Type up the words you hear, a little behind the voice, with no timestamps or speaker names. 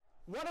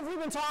What have we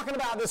been talking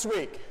about this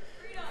week?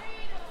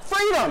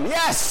 Freedom,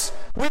 yes.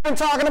 We've been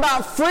talking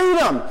about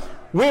freedom.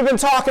 We've been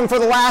talking for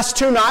the last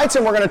 2 nights,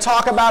 and we're going to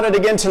talk about it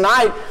again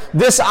tonight.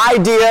 This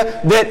idea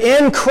that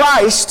in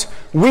Christ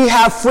we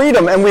have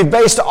freedom, and we've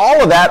based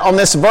all of that on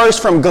this verse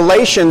from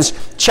Galatians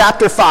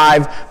chapter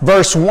 5,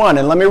 verse 1.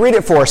 And let me read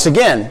it for us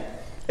again.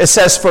 It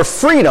says, "For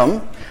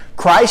freedom,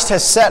 Christ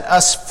has set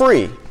us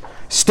free.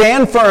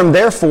 Stand firm,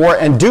 therefore,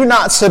 and do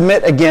not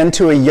submit again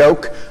to a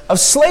yoke of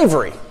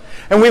slavery."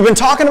 And we've been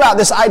talking about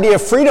this idea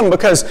of freedom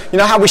because, you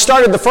know how we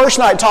started the first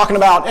night talking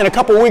about in a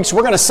couple of weeks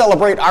we're going to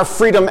celebrate our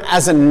freedom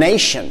as a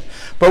nation.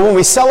 But when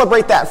we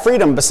celebrate that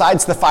freedom,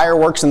 besides the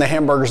fireworks and the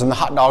hamburgers and the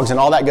hot dogs and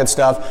all that good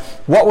stuff,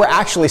 what we're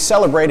actually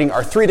celebrating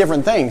are 3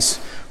 different things.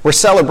 We're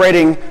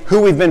celebrating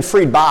who we've been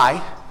freed by,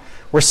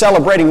 we're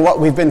celebrating what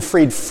we've been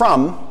freed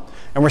from,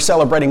 and we're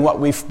celebrating what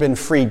we've been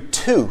freed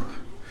to.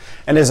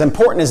 And as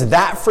important as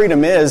that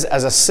freedom is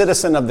as a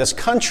citizen of this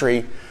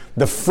country,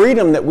 the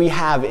freedom that we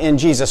have in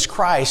Jesus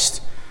Christ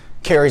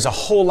carries a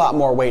whole lot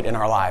more weight in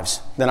our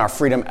lives than our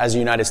freedom as a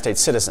United States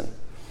citizen.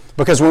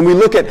 Because when we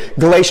look at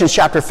Galatians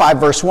chapter 5,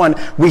 verse 1,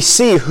 we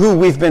see who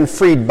we've been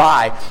freed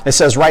by. It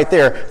says right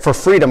there, "For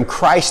freedom,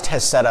 Christ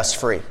has set us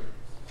free."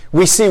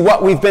 We see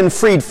what we've been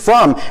freed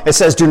from. It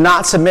says, "Do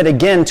not submit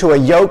again to a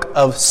yoke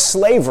of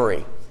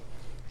slavery."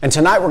 And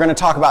tonight we're going to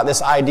talk about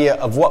this idea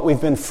of what we've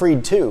been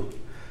freed to.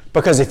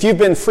 Because if you've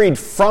been freed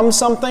from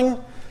something,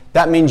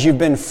 that means you've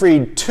been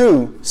freed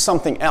to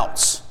something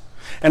else.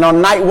 And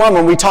on night 1,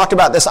 when we talked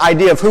about this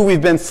idea of who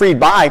we've been freed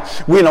by,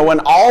 we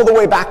went all the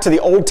way back to the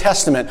Old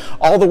Testament,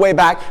 all the way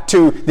back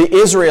to the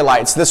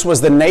Israelites. This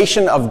was the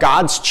nation of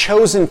God's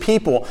chosen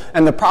people.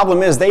 And the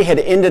problem is they had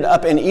ended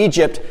up in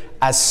Egypt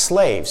as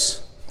slaves.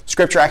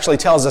 Scripture actually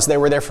tells us they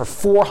were there for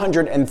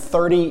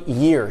 430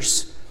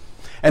 years.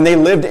 And they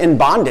lived in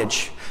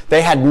bondage.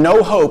 They had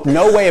no hope,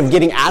 no way of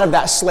getting out of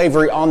that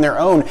slavery on their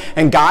own.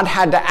 And God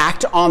had to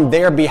act on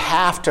their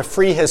behalf to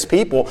free his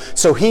people.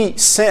 So he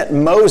sent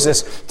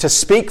Moses to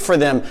speak for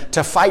them,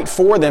 to fight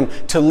for them,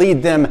 to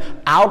lead them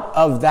out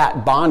of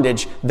that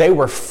bondage. They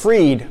were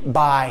freed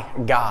by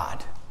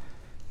God.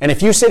 And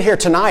if you sit here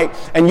tonight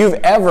and you've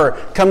ever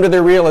come to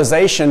the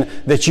realization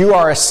that you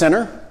are a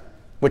sinner,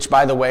 which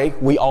by the way,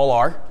 we all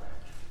are,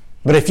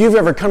 but if you've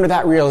ever come to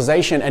that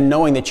realization and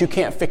knowing that you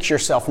can't fix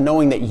yourself,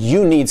 knowing that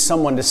you need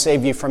someone to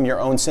save you from your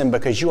own sin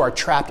because you are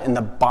trapped in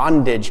the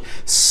bondage,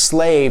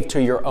 slave to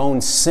your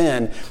own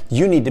sin,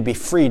 you need to be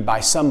freed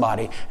by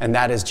somebody, and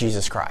that is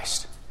Jesus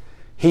Christ.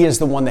 He is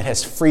the one that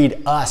has freed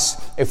us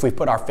if we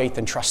put our faith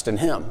and trust in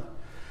him.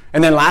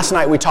 And then last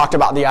night we talked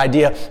about the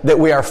idea that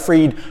we are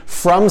freed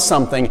from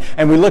something.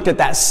 And we looked at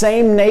that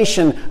same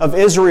nation of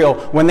Israel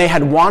when they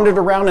had wandered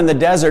around in the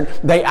desert.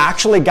 They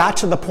actually got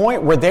to the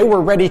point where they were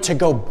ready to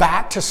go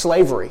back to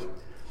slavery.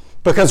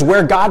 Because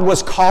where God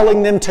was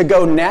calling them to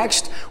go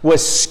next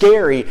was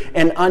scary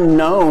and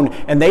unknown.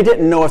 And they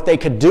didn't know if they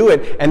could do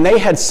it. And they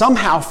had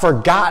somehow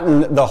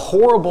forgotten the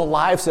horrible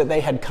lives that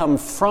they had come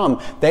from.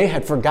 They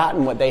had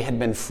forgotten what they had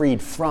been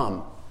freed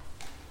from.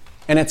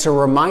 And it's a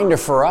reminder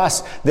for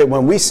us that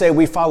when we say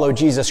we follow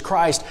Jesus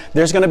Christ,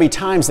 there's going to be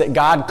times that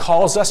God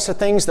calls us to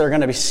things that are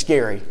going to be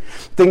scary,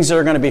 things that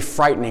are going to be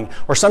frightening.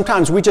 Or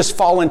sometimes we just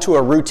fall into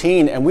a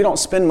routine and we don't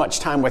spend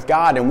much time with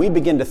God and we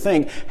begin to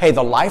think, hey,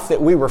 the life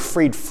that we were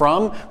freed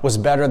from was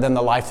better than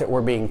the life that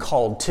we're being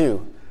called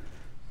to.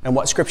 And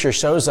what Scripture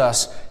shows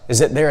us is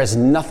that there is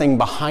nothing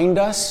behind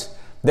us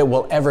that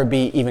will ever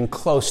be even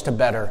close to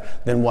better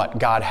than what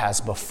God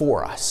has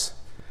before us.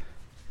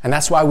 And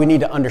that's why we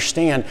need to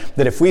understand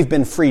that if we've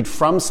been freed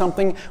from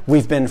something,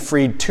 we've been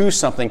freed to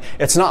something.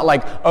 It's not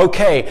like,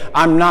 okay,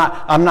 I'm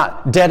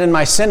not dead in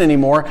my sin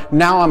anymore.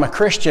 Now I'm a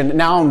Christian.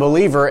 Now I'm a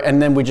believer.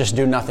 And then we just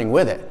do nothing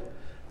with it.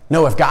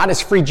 No, if God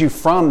has freed you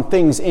from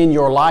things in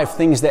your life,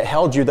 things that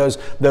held you,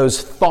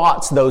 those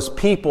thoughts, those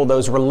people,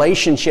 those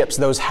relationships,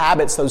 those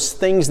habits, those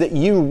things that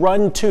you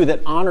run to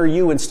that honor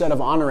you instead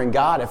of honoring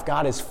God, if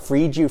God has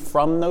freed you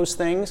from those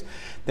things,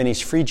 then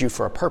he's freed you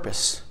for a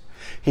purpose.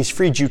 He's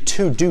freed you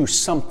to do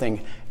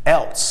something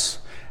else.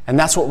 And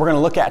that's what we're going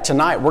to look at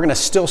tonight. We're going to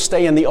still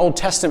stay in the Old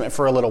Testament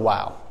for a little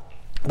while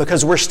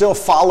because we're still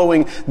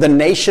following the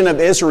nation of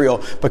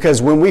Israel.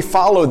 Because when we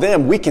follow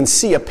them, we can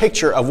see a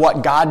picture of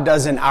what God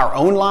does in our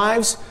own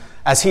lives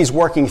as he's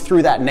working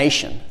through that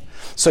nation.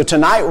 So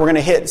tonight we're going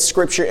to hit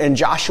Scripture in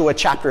Joshua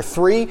chapter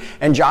 3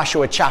 and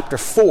Joshua chapter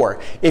 4.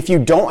 If you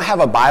don't have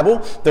a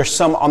Bible, there's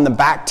some on the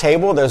back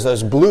table. There's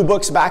those blue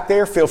books back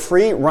there. Feel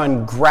free,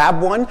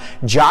 grab one.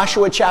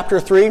 Joshua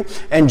chapter 3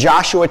 and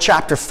Joshua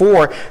chapter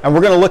 4. And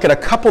we're going to look at a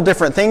couple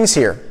different things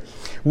here.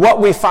 What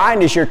we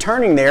find as you're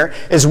turning there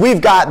is we've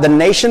got the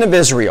nation of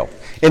Israel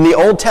in the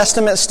Old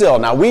Testament still.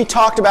 Now we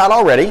talked about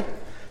already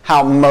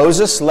how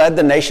Moses led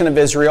the nation of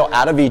Israel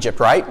out of Egypt,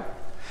 right?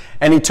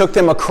 And he took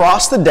them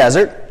across the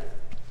desert.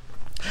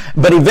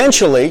 But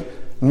eventually,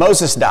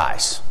 Moses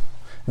dies.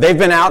 They've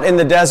been out in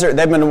the desert.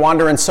 They've been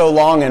wandering so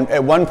long. And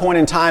at one point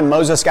in time,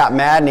 Moses got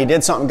mad and he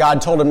did something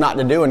God told him not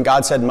to do. And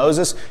God said,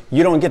 Moses,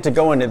 you don't get to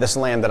go into this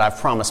land that I've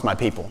promised my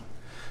people.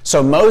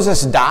 So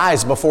Moses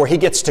dies before he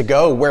gets to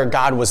go where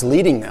God was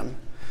leading them.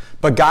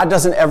 But God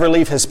doesn't ever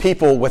leave his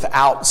people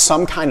without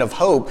some kind of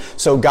hope.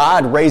 So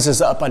God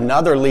raises up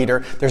another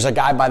leader. There's a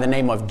guy by the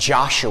name of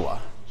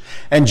Joshua.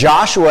 And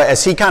Joshua,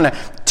 as he kind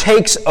of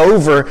takes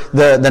over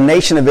the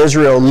nation of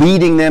Israel,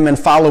 leading them and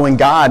following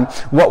God,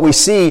 what we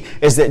see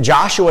is that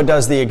Joshua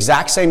does the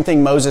exact same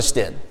thing Moses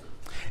did.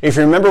 If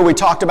you remember, we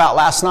talked about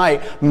last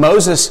night,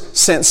 Moses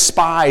sent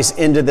spies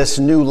into this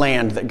new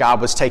land that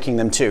God was taking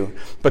them to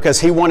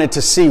because he wanted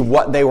to see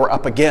what they were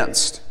up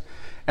against.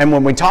 And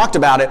when we talked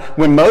about it,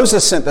 when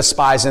Moses sent the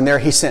spies in there,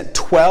 he sent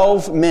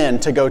 12 men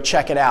to go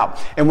check it out.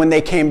 And when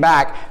they came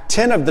back,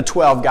 10 of the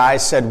 12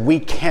 guys said, we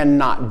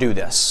cannot do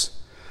this.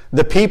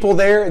 The people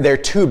there, they're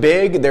too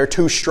big, they're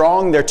too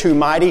strong, they're too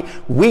mighty.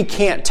 We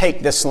can't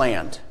take this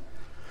land.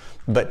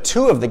 But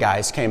 2 of the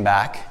guys came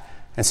back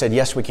and said,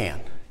 yes, we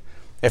can.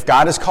 If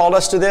God has called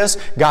us to this,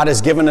 God has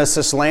given us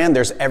this land,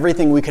 there's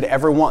everything we could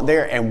ever want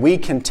there, and we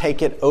can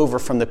take it over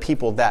from the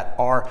people that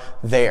are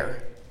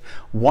there.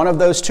 One of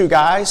those 2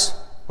 guys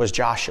was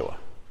Joshua.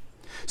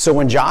 So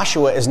when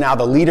Joshua is now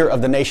the leader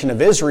of the nation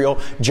of Israel,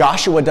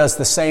 Joshua does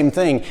the same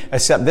thing,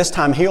 except this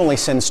time he only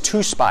sends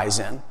 2 spies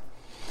in.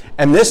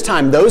 And this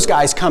time those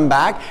guys come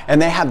back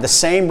and they have the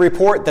same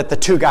report that the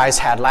 2 guys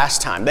had last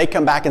time. They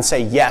come back and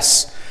say,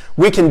 yes,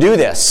 we can do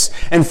this.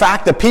 In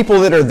fact, the people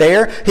that are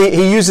there,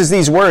 he uses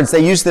these words.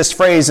 They use this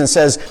phrase and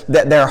says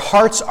that their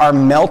hearts are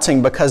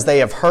melting because they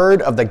have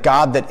heard of the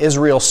God that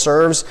Israel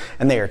serves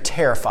and they are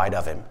terrified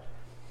of him.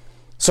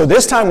 So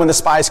this time when the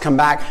spies come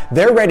back,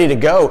 they're ready to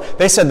go.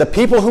 They said the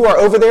people who are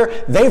over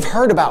there, they've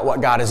heard about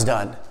what God has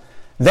done.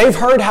 They've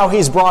heard how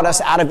he's brought us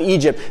out of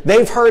Egypt.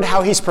 They've heard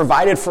how he's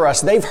provided for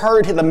us. They've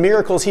heard the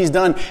miracles he's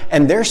done,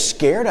 and they're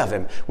scared of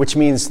him, which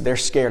means they're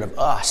scared of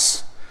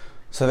us.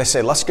 So they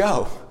say, let's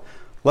go.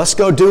 Let's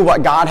go do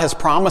what God has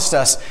promised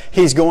us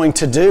he's going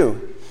to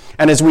do.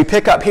 And as we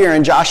pick up here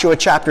in Joshua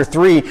chapter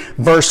 3,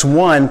 verse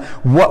 1,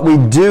 what we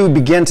do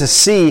begin to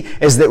see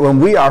is that when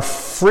we are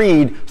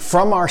freed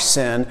from our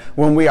sin,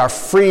 when we are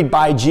freed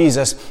by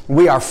Jesus,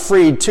 we are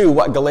freed to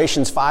what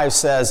Galatians 5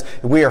 says,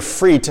 we are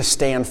free to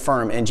stand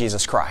firm in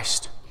Jesus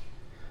Christ.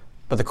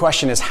 But the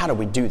question is, how do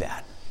we do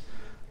that?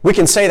 We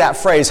can say that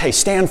phrase, hey,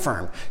 stand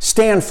firm,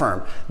 stand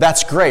firm.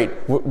 That's great.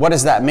 What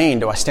does that mean?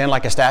 Do I stand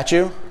like a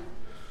statue?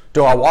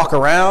 Do I walk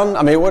around?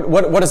 I mean,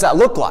 what does that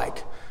look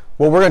like?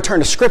 Well, we're going to turn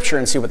to Scripture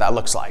and see what that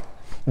looks like.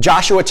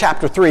 Joshua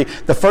chapter 3,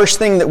 the first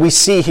thing that we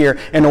see here,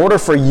 in order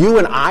for you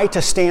and I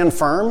to stand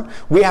firm,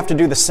 we have to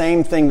do the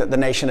same thing that the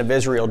nation of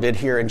Israel did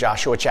here in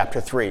Joshua chapter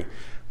 3.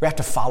 We have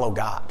to follow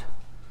God.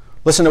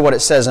 Listen to what it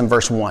says in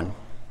verse 1.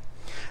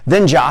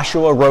 Then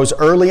Joshua rose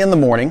early in the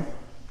morning,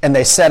 and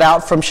they set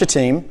out from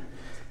Shittim,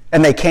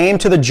 and they came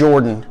to the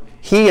Jordan,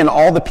 he and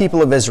all the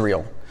people of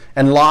Israel,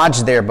 and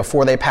lodged there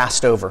before they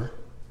passed over.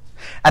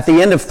 At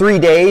the end of 3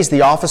 days,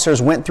 the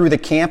officers went through the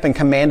camp and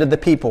commanded the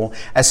people,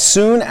 as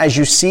soon as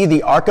you see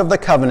the ark of the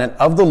covenant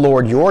of the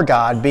Lord your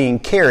God being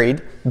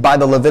carried by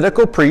the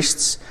Levitical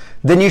priests,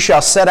 then you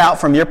shall set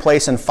out from your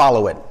place and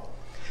follow it.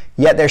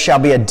 Yet there shall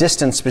be a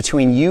distance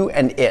between you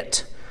and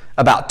it,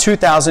 about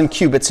 2,000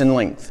 cubits in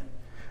length.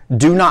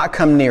 Do not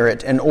come near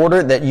it, in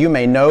order that you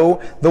may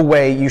know the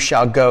way you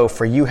shall go,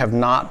 for you have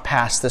not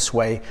passed this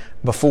way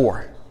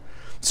before.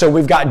 So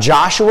we've got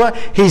Joshua,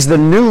 he's the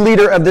new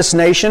leader of this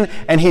nation,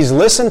 and he's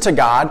listened to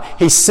God.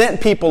 He sent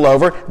people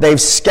over,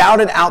 they've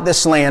scouted out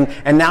this land,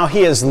 and now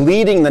he is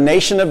leading the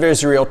nation of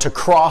Israel to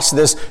cross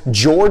this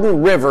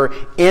Jordan River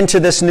into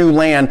this new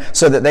land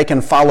so that they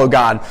can follow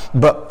God.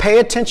 But pay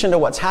attention to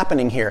what's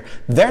happening here.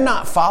 They're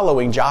not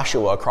following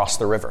Joshua across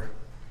the river.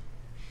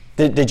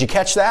 Did you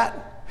catch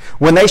that?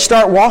 When they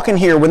start walking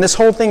here, when this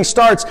whole thing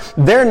starts,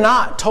 they're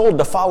not told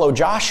to follow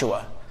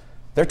Joshua.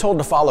 They're told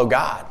to follow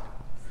God.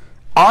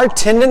 Our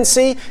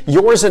tendency,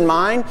 yours and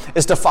mine,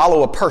 is to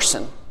follow a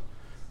person.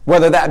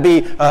 Whether that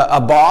be a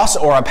boss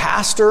or a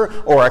pastor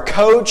or a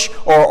coach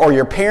or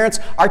your parents,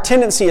 our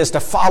tendency is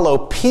to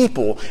follow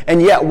people. And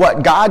yet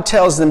what God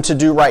tells them to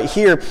do right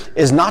here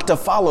is not to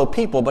follow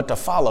people, but to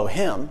follow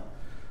him.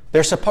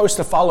 They're supposed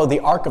to follow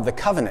the Ark of the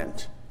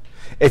Covenant.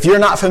 If you're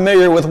not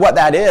familiar with what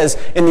that is,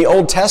 in the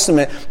Old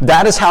Testament,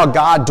 that is how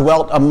God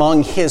dwelt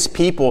among his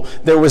people.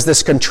 There was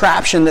this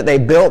contraption that they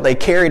built. They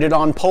carried it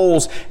on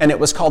poles, and it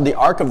was called the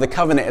Ark of the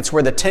Covenant. It's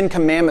where the 10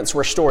 Commandments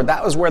were stored.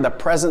 That was where the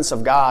presence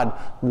of God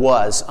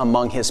was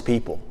among his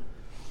people.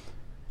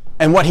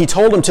 And what he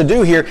told them to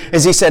do here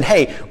is he said,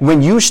 hey,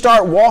 when you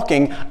start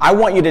walking, I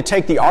want you to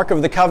take the Ark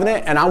of the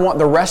Covenant, and I want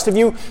the rest of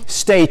you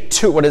stay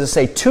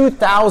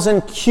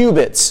 2,000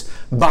 cubits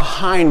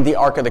behind the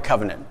Ark of the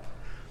Covenant.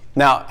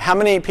 Now, how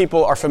many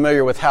people are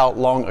familiar with how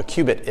long a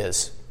cubit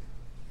is?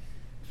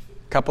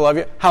 A couple of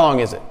you? How long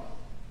is it?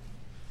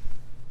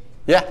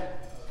 Yeah?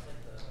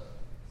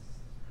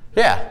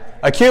 Yeah.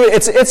 A cubit,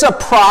 it's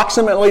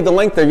approximately the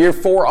length of your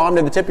forearm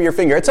to the tip of your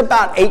finger. It's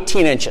about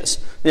 18 inches.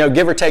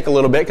 Give or take a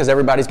little bit because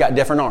everybody's got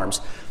different arms.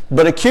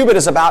 But a cubit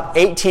is about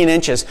 18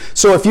 inches.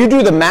 So if you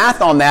do the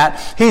math on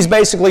that, he's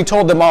basically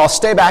told them all,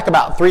 stay back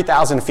about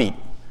 3,000 feet,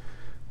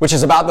 which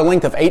is about the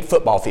length of 8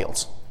 football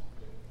fields.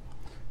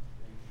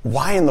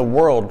 Why in the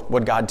world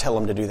would God tell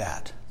them to do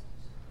that?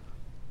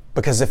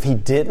 Because if he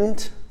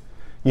didn't,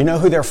 you know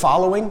who they're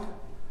following?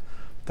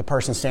 The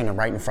person standing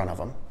right in front of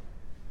them.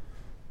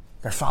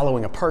 They're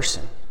following a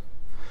person.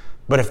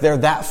 But if they're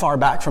that far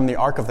back from the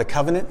Ark of the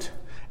Covenant,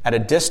 at a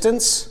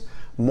distance,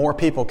 more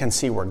people can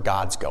see where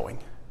God's going.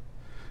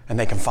 And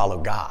they can follow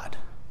God.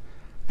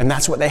 And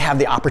that's what they have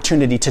the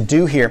opportunity to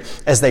do here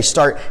as they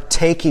start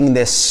taking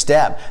this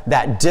step.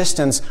 That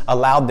distance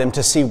allowed them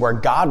to see where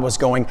God was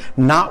going,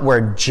 not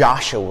where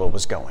Joshua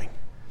was going.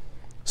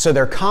 So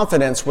their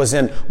confidence was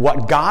in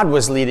what God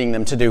was leading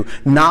them to do,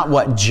 not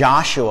what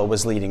Joshua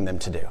was leading them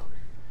to do.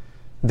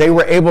 They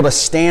were able to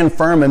stand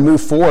firm and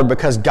move forward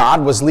because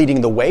God was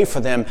leading the way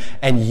for them.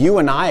 And you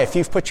and I, if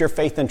you've put your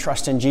faith and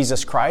trust in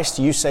Jesus Christ,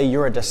 you say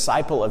you're a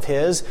disciple of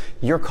His,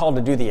 you're called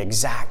to do the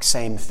exact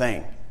same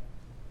thing.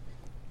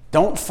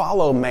 Don't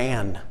follow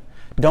man.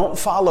 Don't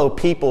follow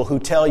people who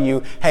tell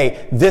you,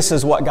 hey, this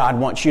is what God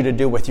wants you to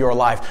do with your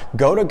life.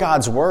 Go to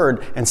God's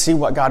Word and see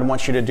what God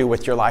wants you to do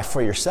with your life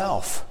for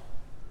yourself.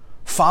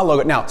 Follow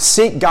it. Now,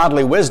 seek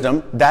godly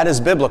wisdom. That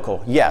is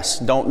biblical. Yes,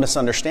 don't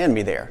misunderstand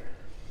me there.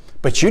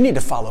 But you need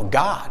to follow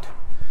God.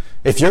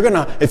 If you're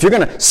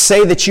gonna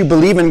say that you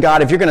believe in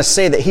God, if you're gonna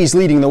say that He's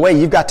leading the way,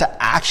 you've got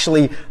to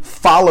actually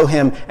follow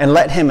Him and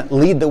let Him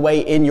lead the way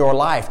in your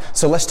life.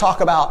 So let's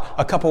talk about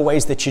a couple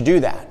ways that you do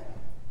that.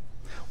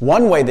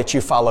 One way that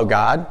you follow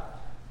God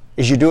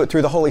is you do it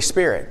through the Holy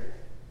Spirit.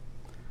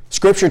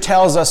 Scripture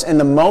tells us in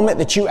the moment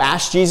that you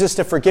ask Jesus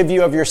to forgive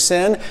you of your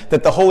sin,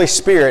 that the Holy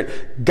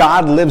Spirit,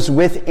 God lives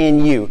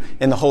within you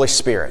in the Holy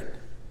Spirit.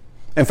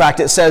 In fact,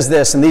 it says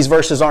this, and these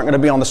verses aren't going to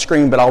be on the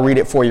screen, but I'll read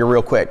it for you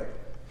real quick.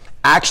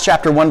 Acts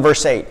chapter 1,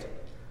 verse 8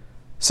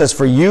 says,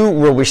 "For you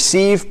will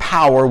receive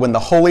power when the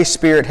Holy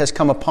Spirit has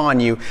come upon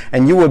you,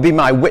 and you will be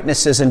my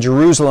witnesses in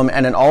Jerusalem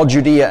and in all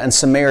Judea and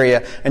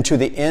Samaria and to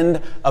the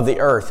end of the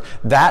earth."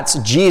 That's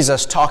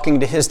Jesus talking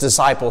to His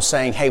disciples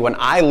saying, hey, when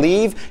I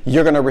leave,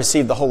 you're going to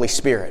receive the Holy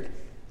Spirit.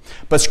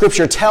 But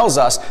Scripture tells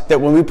us that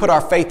when we put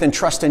our faith and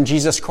trust in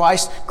Jesus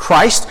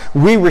Christ,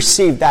 we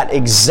receive that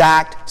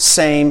exact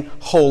same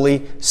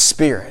Holy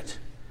Spirit.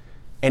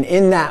 And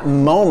in that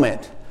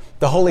moment,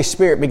 the Holy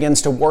Spirit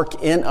begins to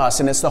work in us,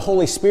 and it's the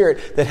Holy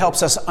Spirit that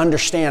helps us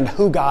understand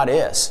who God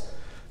is.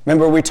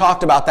 Remember, we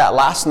talked about that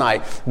last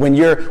night. When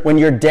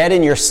you're dead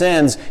in your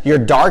sins, you're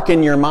dark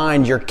in your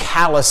mind, you're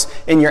callous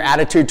in your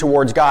attitude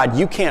towards God,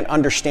 you can't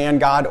understand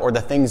God or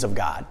the things of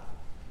God.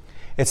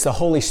 It's the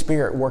Holy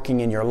Spirit working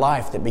in your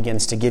life that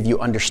begins to give you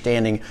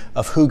understanding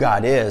of who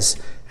God is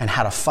and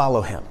how to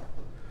follow Him.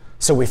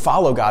 So we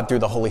follow God through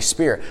the Holy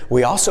Spirit.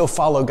 We also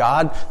follow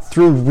God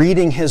through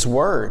reading His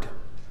Word.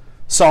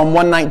 Psalm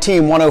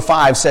 119,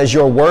 105 says,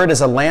 "Your word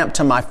is a lamp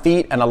to my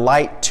feet and a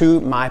light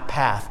to my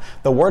path."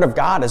 The Word of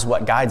God is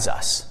what guides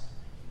us.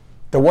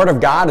 The Word of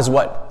God is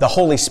what the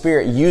Holy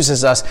Spirit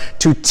uses us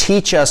to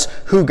teach us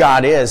who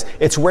God is.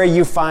 It's where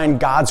you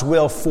find God's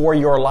will for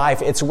your life.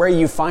 It's where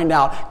you find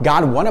out,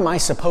 God, what am I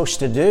supposed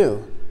to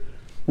do?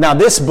 Now,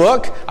 this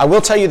book, I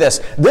will tell you this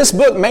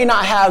book may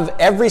not have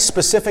every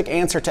specific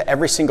answer to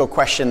every single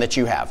question that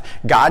you have.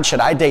 God,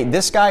 should I date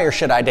this guy or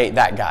should I date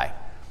that guy?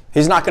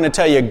 He's not going to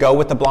tell you, go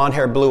with the blonde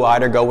hair,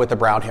 blue-eyed, or go with the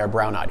brown hair,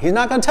 brown-eyed. He's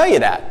not going to tell you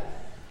that.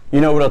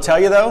 You know what He'll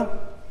tell you, though?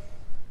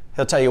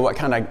 He'll tell you what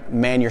kind of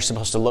man you're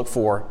supposed to look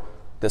for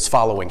that's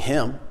following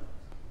Him.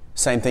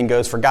 Same thing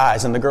goes for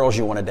guys and the girls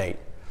you want to date.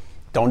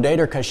 Don't date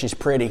her because she's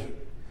pretty.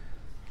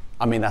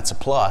 I mean, that's a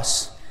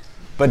plus.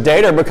 But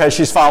date her because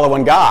she's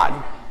following God.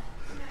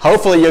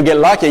 Hopefully you'll get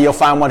lucky. You'll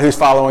find one who's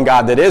following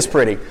God that is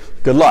pretty.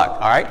 Good luck,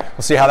 all right?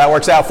 We'll see how that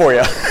works out for you.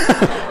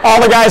 All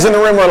the guys in the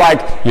room were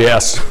like,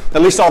 yes.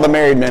 At least all the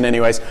married men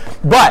anyways.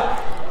 But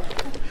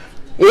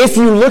if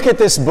you look at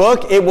this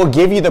book, it will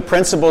give you the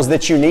principles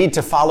that you need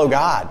to follow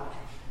God.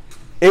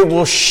 It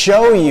will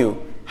show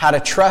you how to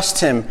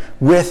trust Him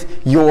with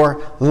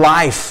your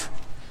life.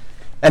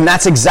 And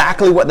that's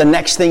exactly what the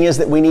next thing is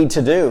that we need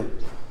to do.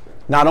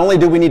 Not only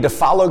do we need to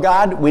follow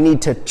God, we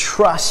need to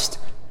trust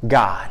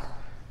God.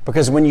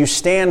 Because when you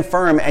stand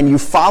firm and you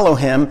follow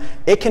Him,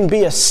 it can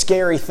be a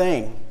scary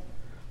thing.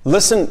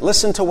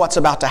 Listen to what's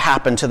about to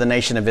happen to the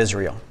nation of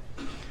Israel.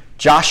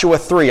 Joshua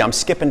 3, I'm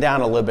skipping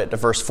down a little bit to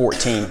verse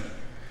 14.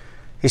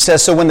 He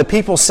says, "So when the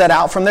people set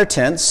out from their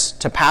tents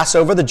to pass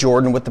over the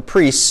Jordan with the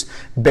priests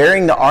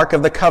bearing the Ark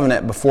of the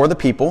Covenant before the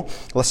people,"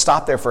 let's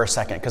stop there for a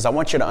second because I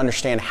want you to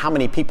understand how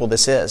many people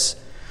this is.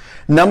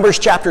 Numbers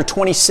chapter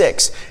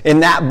 26, in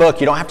that book,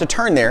 you don't have to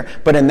turn there,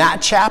 but in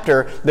that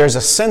chapter, there's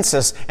a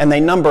census and they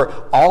number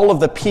all of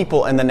the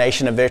people in the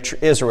nation of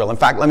Israel. In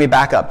fact, let me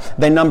back up.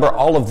 They number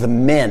all of the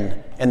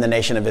men in the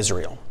nation of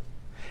Israel.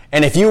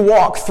 And if you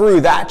walk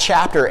through that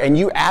chapter and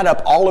you add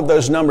up all of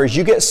those numbers,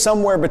 you get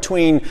somewhere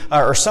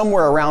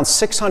around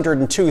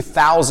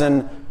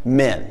 602,000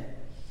 men.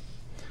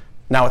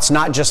 Now, it's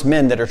not just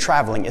men that are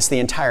traveling, it's the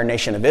entire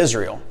nation of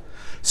Israel.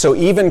 So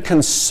even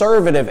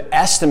conservative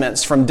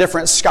estimates from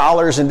different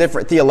scholars and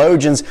different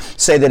theologians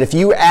say that if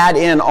you add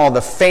in all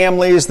the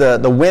families, the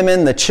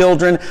women, the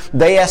children,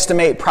 they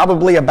estimate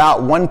probably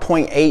about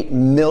 1.8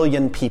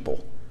 million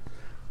people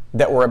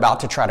that were about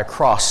to try to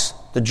cross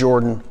the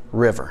Jordan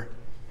River.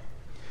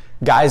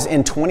 Guys,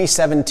 in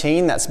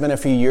 2017, that's been a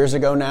few years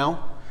ago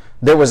now,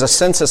 there was a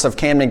census of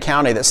Camden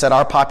County that said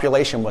our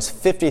population was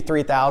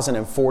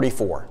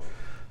 53,044.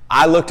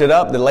 I looked it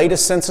up. The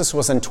latest census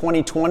was in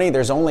 2020.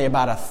 There's only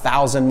about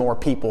 1,000 more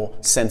people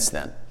since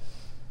then.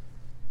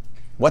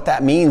 What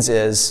that means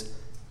is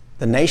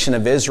the nation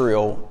of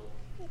Israel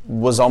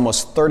was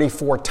almost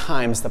 34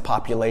 times the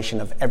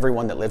population of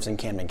everyone that lives in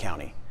Camden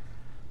County.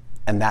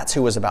 And that's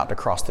who was about to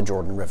cross the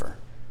Jordan River.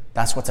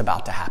 That's what's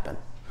about to happen.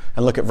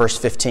 And look at verse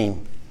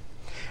 15.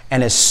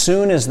 And as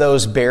soon as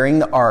those bearing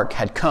the ark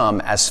had come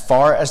as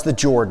far as the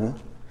Jordan,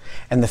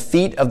 and the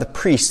feet of the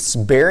priests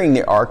bearing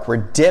the ark were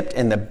dipped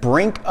in the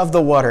brink of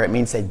the water, it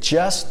means they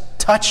just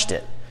touched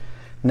it.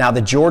 Now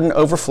the Jordan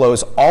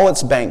overflows all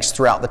its banks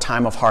throughout the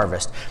time of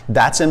harvest.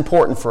 That's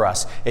important for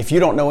us. If you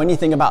don't know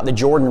anything about the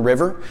Jordan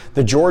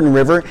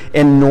River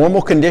in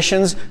normal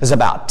conditions is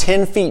about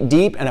 10 feet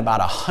deep and about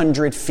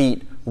 100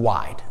 feet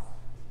wide.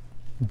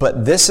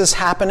 But this is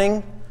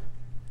happening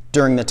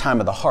during the time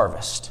of the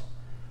harvest.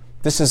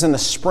 This is in the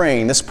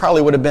spring. This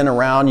probably would have been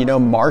around,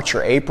 March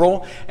or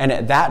April. And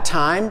at that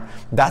time,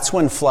 that's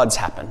when floods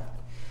happen.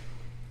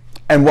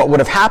 And what would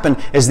have happened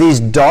is these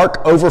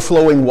dark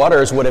overflowing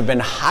waters would have been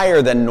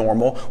higher than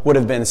normal, would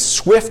have been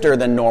swifter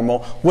than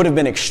normal, would have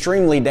been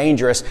extremely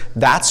dangerous.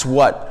 That's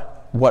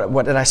what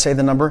did I say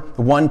the number?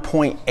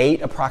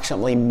 1.8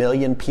 approximately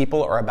million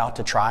people are about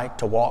to try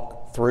to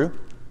walk through.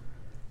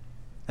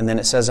 And then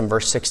it says in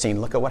verse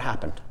 16, look at what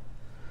happened.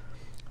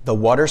 The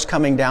waters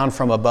coming down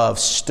from above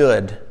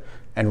stood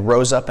and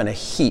rose up in a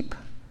heap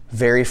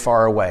very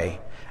far away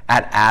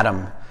at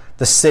Adam,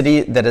 the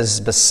city that is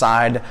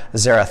beside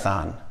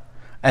Zarethan.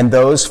 And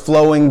those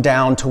flowing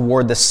down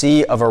toward the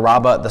sea of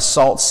Arabah, the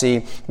salt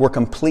sea, were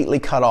completely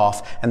cut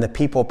off, and the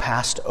people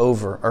passed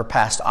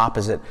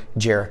opposite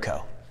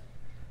Jericho.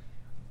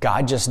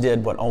 God just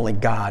did what only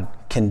God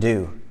can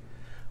do.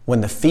 When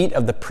the feet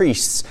of the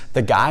priests,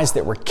 the guys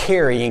that were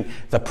carrying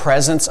the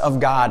presence of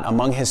God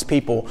among his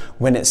people,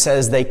 when it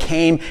says they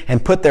came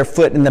and put their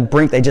foot in the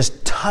brink, they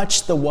just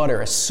touched the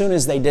water. As soon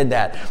as they did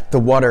that, the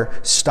water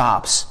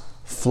stops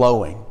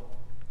flowing.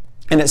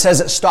 And it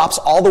says it stops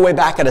all the way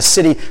back at a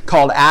city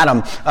called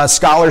Adam.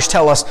 Scholars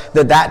tell us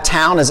that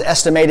town is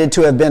estimated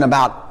to have been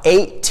about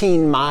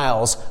 18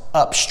 miles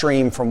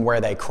upstream from where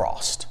they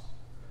crossed.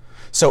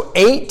 So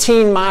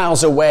 18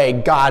 miles away,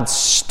 God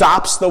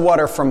stops the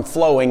water from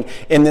flowing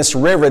in this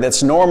river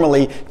that's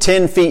normally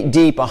 10 feet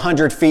deep,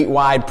 100 feet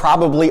wide,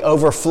 probably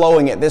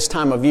overflowing at this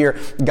time of year.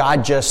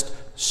 God just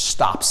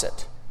stops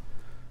it.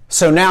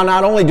 So now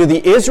not only do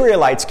the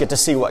Israelites get to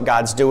see what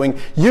God's doing,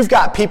 you've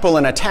got people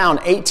in a town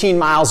 18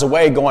 miles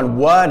away going,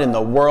 what in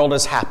the world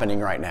is happening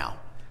right now?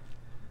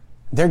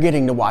 They're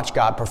getting to watch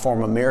God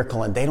perform a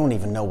miracle and they don't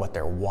even know what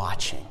they're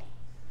watching.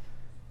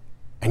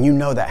 And you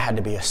know that had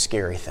to be a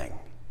scary thing.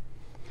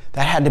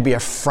 That had to be a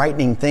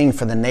frightening thing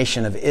for the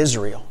nation of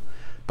Israel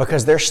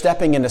because they're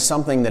stepping into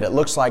something that it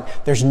looks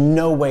like there's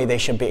no way they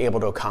should be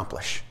able to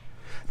accomplish.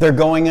 They're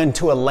going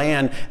into a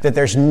land that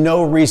there's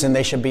no reason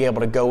they should be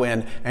able to go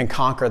in and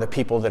conquer the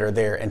people that are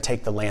there and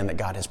take the land that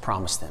God has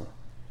promised them.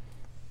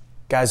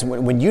 Guys,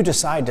 when you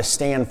decide to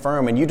stand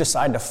firm and you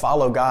decide to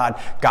follow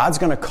God, God's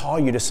going to call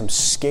you to some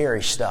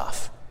scary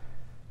stuff.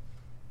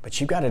 But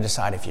you've got to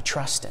decide if you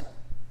trust him.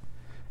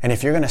 And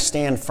if you're going to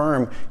stand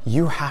firm,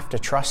 you have to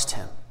trust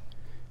him.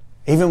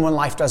 Even when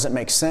life doesn't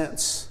make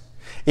sense.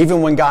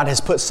 Even when God has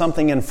put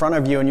something in front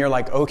of you and you're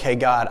like, okay,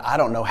 God, I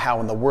don't know how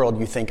in the world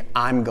you think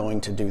I'm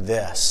going to do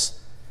this.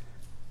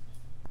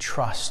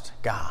 Trust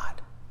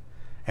God.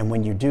 And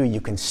when you do, you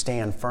can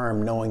stand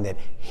firm knowing that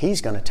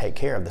he's going to take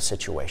care of the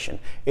situation.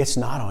 It's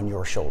not on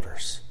your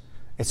shoulders.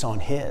 It's on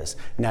his.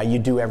 Now, you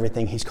do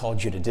everything he's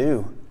called you to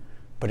do.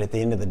 But at the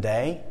end of the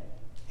day,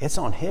 it's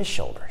on his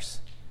shoulders.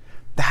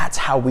 That's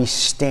how we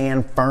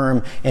stand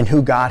firm in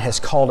who God has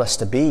called us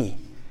to be.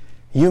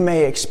 You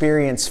may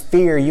experience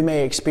fear, you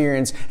may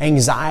experience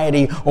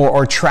anxiety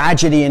or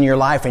tragedy in your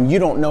life, and you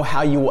don't know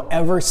how you will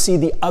ever see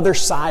the other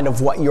side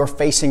of what you're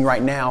facing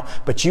right now,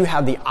 but you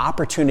have the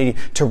opportunity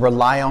to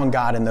rely on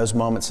God in those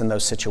moments, in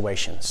those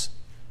situations.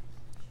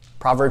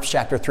 Proverbs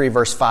chapter 3,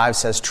 verse 5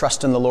 says,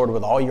 trust in the Lord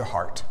with all your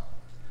heart.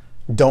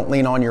 Don't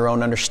lean on your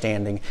own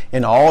understanding.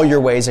 In all your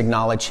ways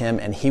acknowledge him,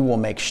 and he will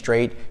make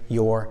straight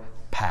your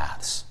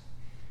paths.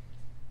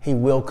 He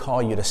will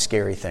call you to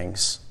scary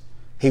things.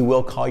 He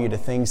will call you to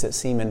things that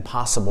seem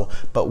impossible,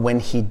 but when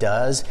he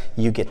does,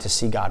 you get to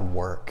see God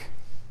work.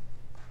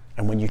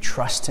 And when you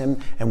trust him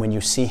and when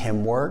you see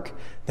him work,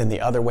 then the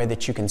other way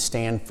that you can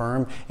stand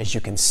firm is you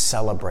can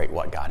celebrate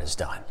what God has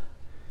done.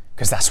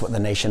 Because that's what the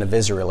nation of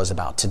Israel is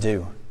about to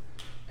do.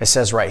 It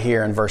says right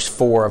here in verse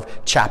 4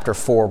 of chapter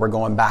 4, we're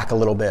going back a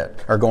little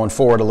bit, or going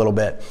forward a little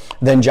bit.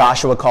 Then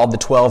Joshua called the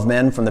 12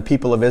 men from the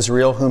people of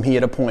Israel whom he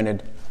had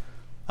appointed,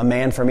 a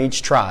man from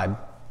each tribe.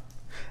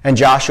 And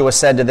Joshua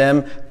said to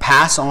them,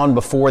 pass on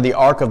before the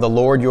ark of the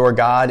Lord your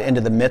God into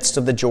the midst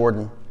of the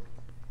Jordan,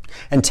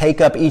 and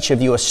take up each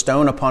of you a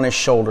stone upon his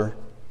shoulder.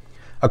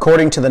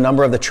 according to the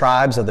number of the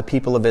tribes of the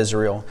people of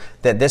Israel,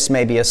 that this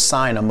may be a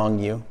sign among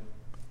you.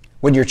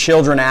 When your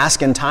children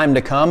ask in time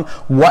to come,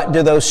 what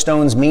do those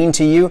stones mean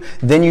to you?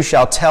 Then you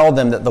shall tell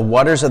them that the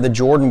waters of the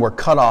Jordan were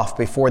cut off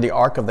before the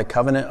ark of the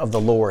covenant of the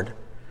Lord.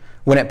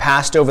 When it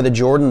passed over the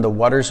Jordan, the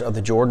waters of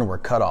the Jordan were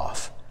cut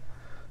off.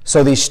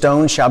 So these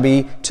stones shall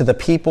be to the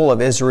people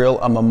of Israel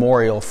a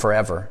memorial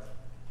forever.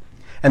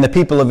 And the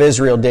people of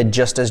Israel did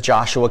just as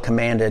Joshua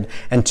commanded,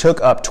 and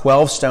took up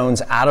 12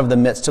 stones out of the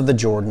midst of the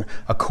Jordan,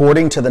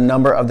 according to the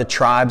number of the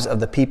tribes of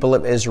the people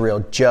of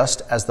Israel,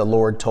 just as the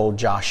Lord told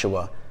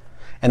Joshua.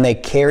 And they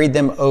carried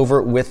them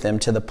over with them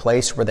to the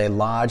place where they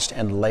lodged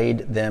and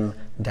laid them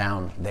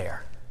down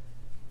there.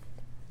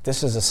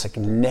 This is a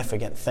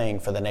significant thing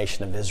for the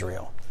nation of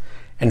Israel.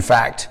 In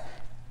fact,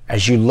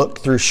 as you look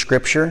through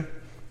Scripture,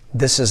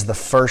 this is the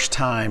first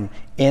time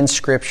in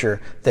Scripture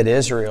that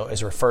Israel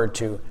is referred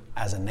to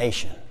as a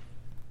nation.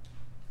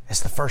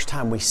 It's the first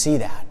time we see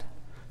that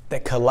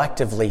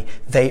collectively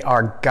they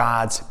are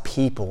God's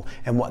people,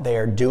 and what they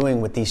are doing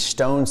with these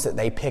stones that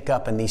they pick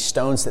up and these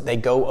stones that they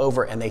go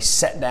over and they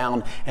set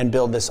down and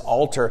build this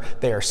altar,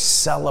 they are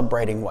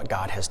celebrating what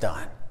God has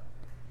done.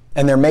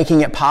 And they're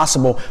making it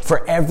possible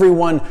for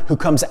everyone who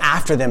comes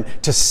after them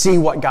to see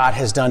what God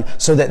has done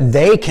so that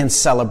they can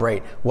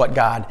celebrate what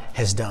God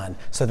has done,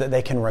 so that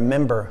they can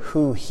remember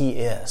who He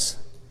is.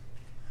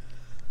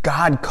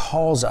 God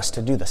calls us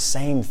to do the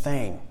same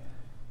thing.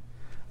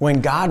 When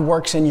God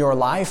works in your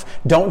life,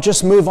 don't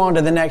just move on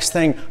to the next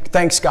thing.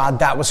 Thanks God,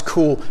 that was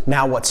cool.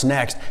 Now what's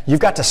next? You've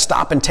got to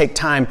stop and take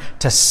time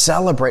to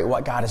celebrate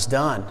what God has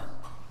done.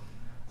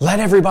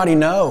 Let everybody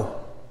know.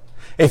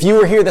 If you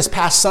were here this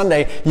past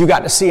Sunday, you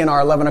got to see in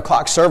our 11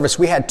 o'clock service,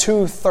 we had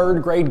 2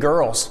 third-grade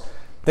girls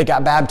that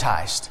got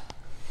baptized.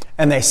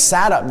 And they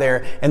sat up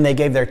there and they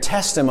gave their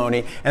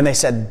testimony and they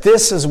said,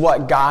 this is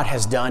what God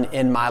has done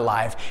in my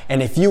life.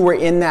 And if you were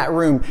in that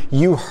room,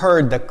 you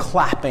heard the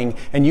clapping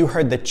and you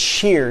heard the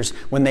cheers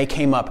when they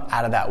came up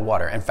out of that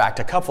water. In fact,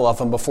 a couple of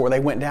them before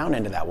they went down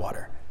into that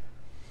water.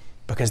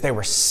 Because they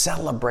were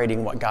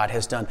celebrating what God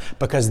has done.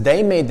 Because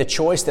they made the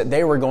choice that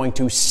they were going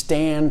to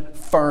stand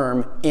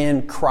firm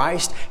in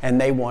Christ, and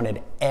they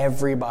wanted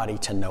everybody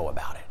to know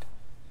about it.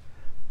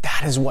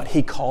 That is what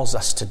He calls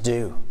us to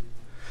do.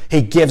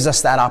 He gives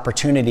us that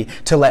opportunity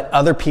to let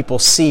other people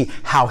see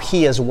how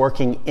He is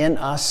working in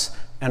us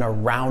and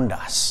around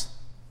us.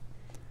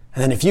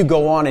 And then if you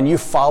go on and you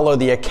follow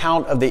the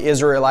account of the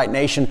Israelite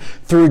nation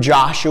through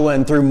Joshua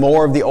and through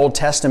more of the Old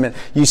Testament,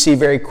 you see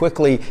very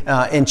quickly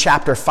in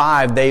chapter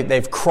 5,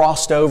 they've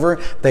crossed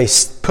over, they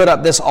put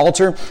up this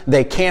altar,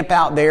 they camp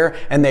out there,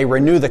 and they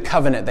renew the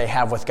covenant they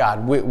have with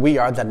God. We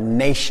are the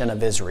nation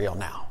of Israel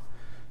now.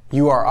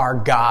 You are our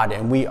God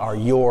and we are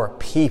your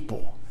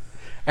people.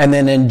 And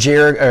then in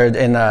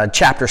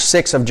chapter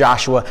 6 of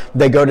Joshua,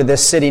 they go to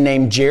this city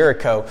named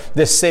Jericho,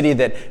 this city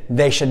that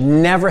they should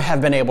never have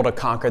been able to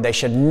conquer. They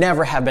should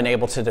never have been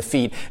able to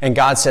defeat. And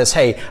God says,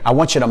 hey, I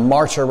want you to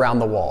march around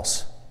the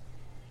walls.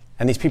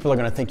 And these people are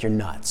going to think you're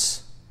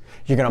nuts.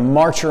 You're going to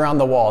march around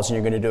the walls and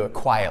you're going to do it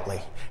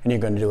quietly. And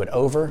you're going to do it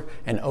over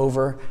and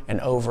over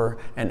and over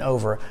and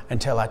over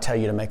until I tell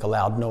you to make a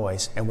loud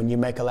noise. And when you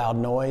make a loud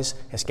noise,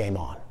 it's game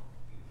on.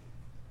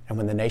 And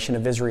when the nation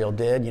of Israel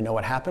did, you know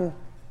what happened?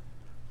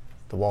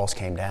 The walls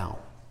came down,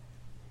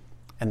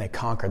 and they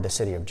conquered the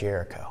city of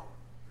Jericho.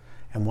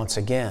 And once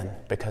again,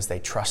 because they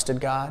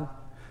trusted God,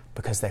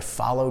 because they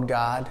followed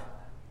God,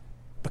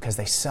 because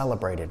they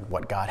celebrated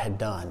what God had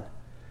done,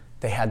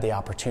 they had the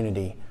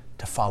opportunity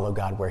to follow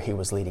God where He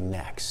was leading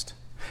next.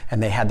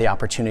 And they had the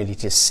opportunity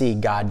to see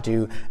God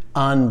do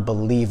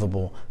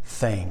unbelievable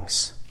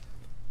things.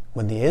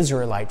 When the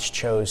Israelites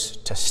chose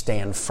to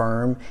stand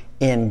firm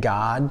in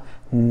God,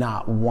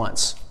 not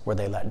once were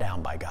they let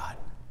down by God.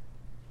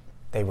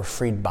 They were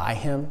freed by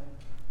Him,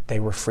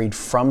 they were freed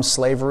from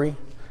slavery,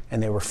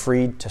 and they were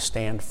freed to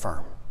stand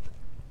firm.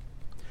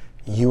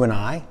 You and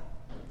I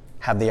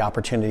have the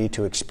opportunity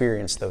to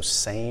experience those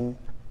same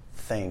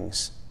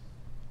things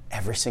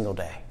every single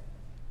day.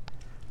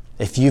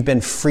 If you've been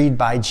freed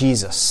by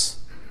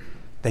Jesus,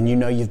 then you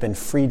know you've been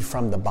freed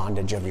from the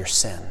bondage of your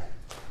sin.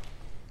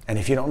 And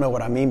if you don't know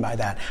what I mean by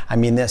that, I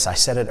mean this, I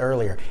said it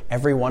earlier,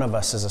 every one of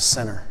us is a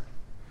sinner.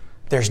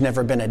 There's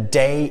never been a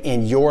day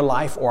in your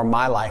life or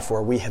my life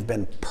where we have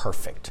been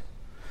perfect.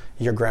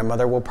 Your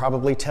grandmother will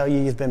probably tell you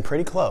you've been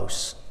pretty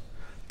close,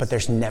 but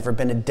there's never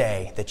been a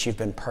day that you've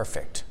been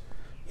perfect.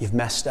 You've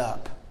messed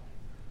up.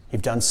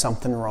 You've done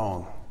something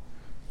wrong.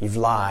 You've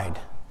lied.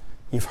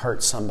 You've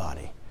hurt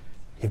somebody.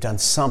 You've done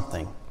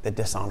something that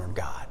dishonored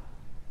God,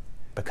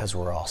 because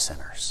we're all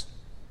sinners.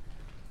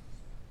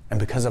 And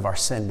because of our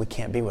sin, we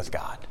can't be with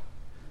God.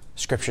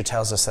 Scripture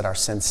tells us that our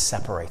sin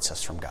separates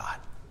us from God.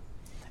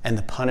 And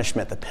the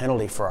punishment, the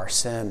penalty for our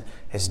sin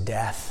is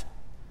death.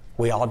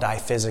 We all die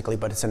physically,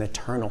 but it's an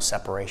eternal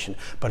separation.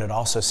 But it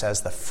also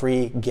says the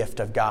free gift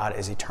of God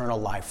is eternal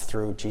life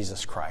through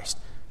Jesus Christ,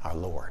 our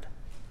Lord.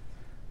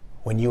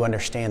 When you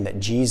understand that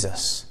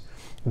Jesus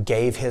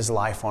gave His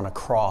life on a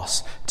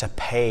cross to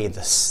pay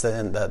the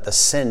sin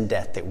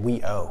debt that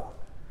we owe,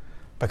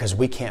 because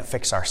we can't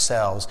fix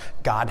ourselves.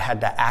 God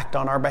had to act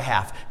on our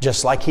behalf,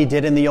 just like he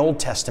did in the Old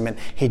Testament.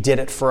 He did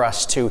it for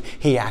us too.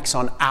 He acts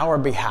on our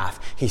behalf.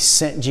 He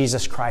sent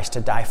Jesus Christ to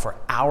die for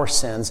our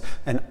sins,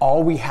 and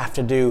all we have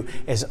to do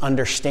is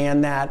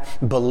understand that,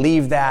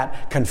 believe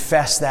that,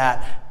 confess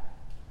that,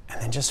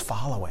 and then just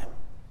follow him.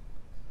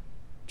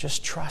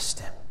 Just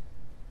trust him.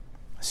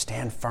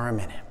 Stand firm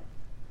in him.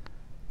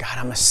 God,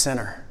 I'm a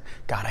sinner.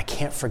 God, I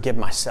can't forgive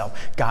myself.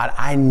 God,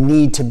 I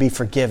need to be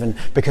forgiven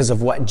because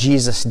of what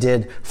Jesus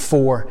did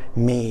for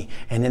me.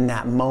 And in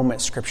that moment,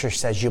 Scripture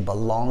says you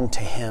belong to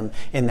him.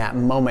 In that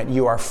moment,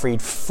 you are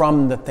freed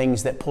from the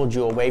things that pulled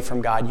you away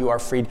from God. You are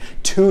freed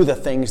to the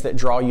things that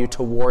draw you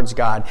towards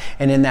God.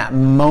 And in that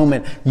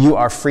moment, you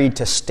are free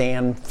to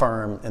stand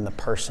firm in the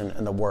person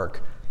and the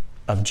work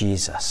of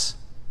Jesus.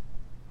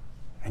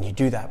 And you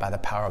do that by the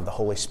power of the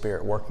Holy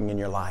Spirit working in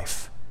your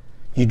life.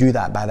 You do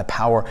that by the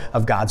power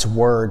of God's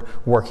Word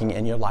working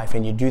in your life.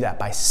 And you do that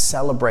by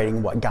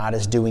celebrating what God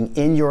is doing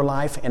in your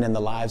life and in the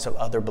lives of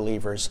other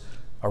believers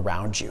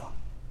around you.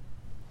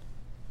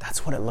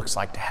 That's what it looks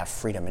like to have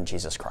freedom in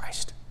Jesus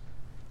Christ.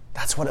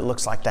 That's what it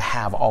looks like to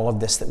have all of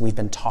this that we've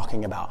been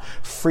talking about.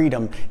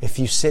 Freedom, if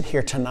you sit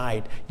here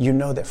tonight, you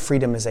know that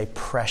freedom is a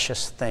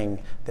precious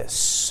thing that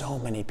so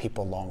many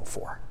people long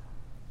for.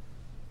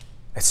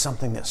 It's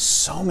something that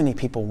so many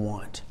people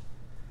want.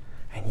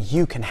 And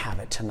you can have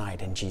it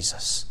tonight in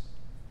Jesus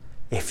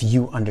if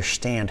you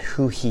understand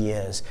who he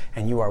is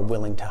and you are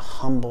willing to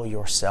humble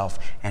yourself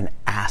and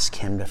ask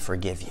him to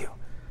forgive you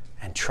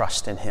and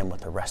trust in him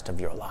with the rest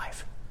of your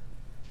life.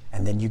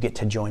 And then you get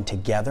to join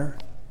together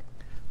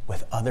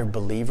with other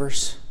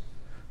believers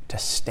to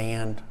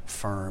stand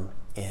firm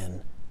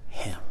in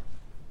him.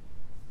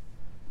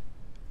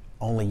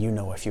 Only you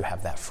know if you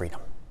have that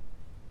freedom.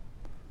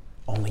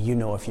 Only you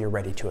know if you're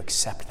ready to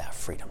accept that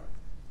freedom.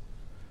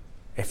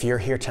 If you're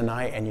here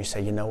tonight and you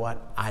say, you know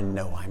what? I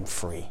know I'm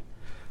free.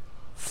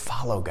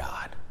 Follow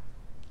God.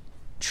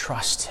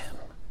 Trust him.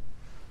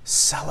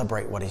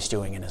 Celebrate what he's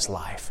doing in his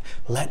life.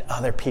 Let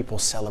other people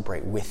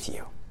celebrate with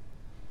you.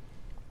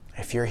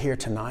 If you're here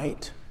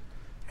tonight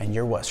and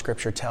you're what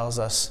Scripture tells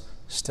us,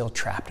 still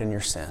trapped in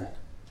your sin,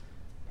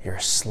 you're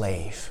a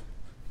slave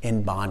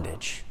in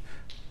bondage,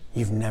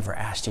 you've never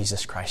asked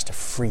Jesus Christ to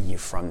free you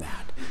from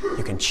that,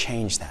 you can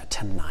change that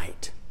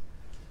tonight.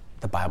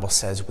 The Bible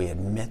says we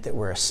admit that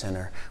we're a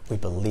sinner. We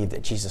believe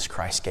that Jesus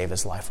Christ gave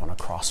his life on a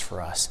cross for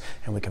us,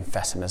 and we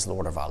confess him as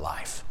Lord of our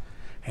life.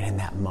 And in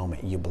that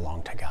moment, you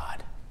belong to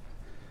God.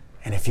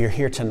 And if you're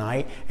here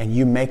tonight and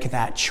you make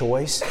that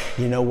choice,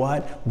 you know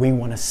what? We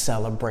want to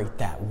celebrate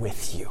that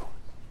with you.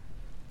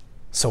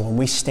 So when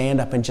we stand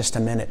up in just a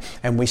minute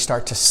and we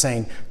start to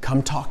sing,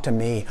 come talk to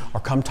me or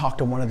come talk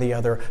to one of the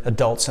other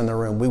adults in the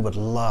room, we would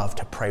love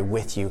to pray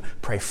with you,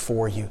 pray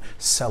for you,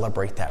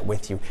 celebrate that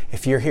with you.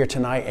 If you're here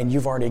tonight and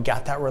you've already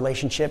got that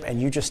relationship and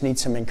you just need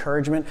some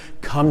encouragement,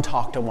 come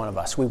talk to one of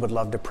us. We would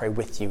love to pray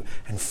with you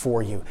and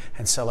for you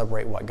and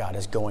celebrate what God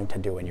is going to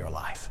do in your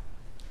life.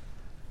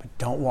 But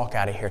don't walk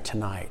out of here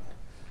tonight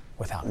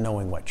without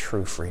knowing what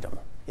true freedom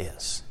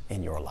is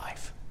in your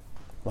life.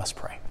 Let's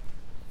pray.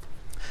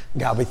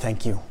 God, we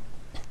thank you.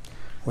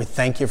 We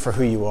thank you for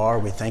who you are.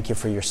 We thank you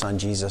for your Son,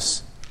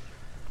 Jesus.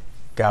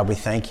 God, we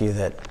thank you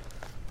that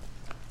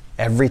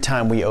every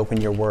time we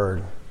open your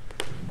word,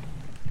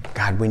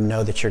 God, we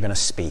know that you're going to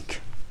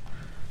speak.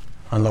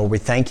 And Lord, we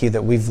thank you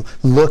that we've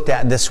looked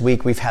at this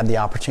week, we've had the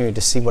opportunity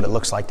to see what it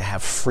looks like to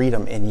have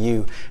freedom in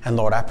you. And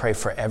Lord, I pray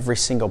for every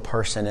single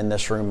person in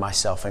this room,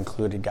 myself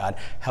included, God,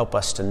 help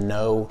us to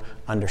know,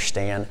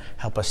 understand,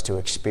 help us to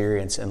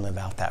experience and live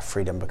out that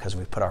freedom because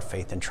we put our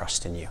faith and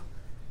trust in you.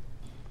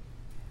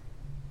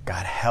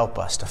 God, help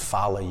us to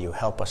follow you.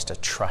 Help us to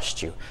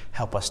trust you.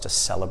 Help us to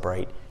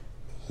celebrate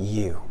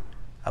you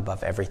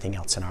above everything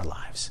else in our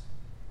lives.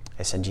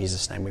 It's in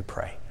Jesus' name we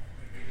pray.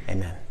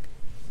 Amen.